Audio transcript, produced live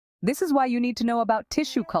This is why you need to know about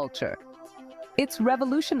tissue culture. It's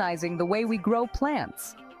revolutionizing the way we grow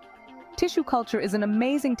plants. Tissue culture is an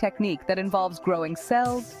amazing technique that involves growing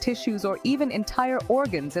cells, tissues, or even entire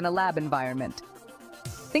organs in a lab environment.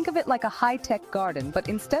 Think of it like a high-tech garden, but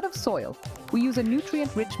instead of soil, we use a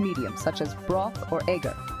nutrient-rich medium such as broth or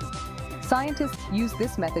agar. Scientists use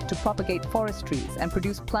this method to propagate forest trees and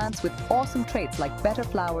produce plants with awesome traits like better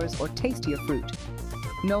flowers or tastier fruit.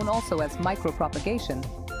 Known also as micropropagation,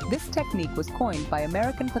 this technique was coined by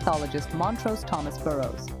American pathologist Montrose Thomas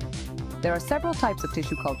Burroughs. There are several types of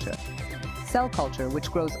tissue culture. Cell culture,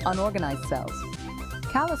 which grows unorganized cells.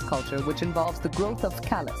 Callus culture, which involves the growth of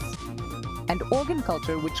callus. And organ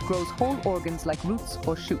culture, which grows whole organs like roots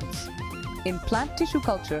or shoots. In plant tissue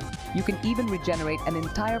culture, you can even regenerate an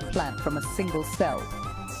entire plant from a single cell.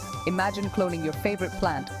 Imagine cloning your favorite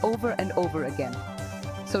plant over and over again.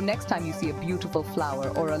 So next time you see a beautiful flower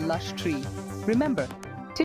or a lush tree, remember,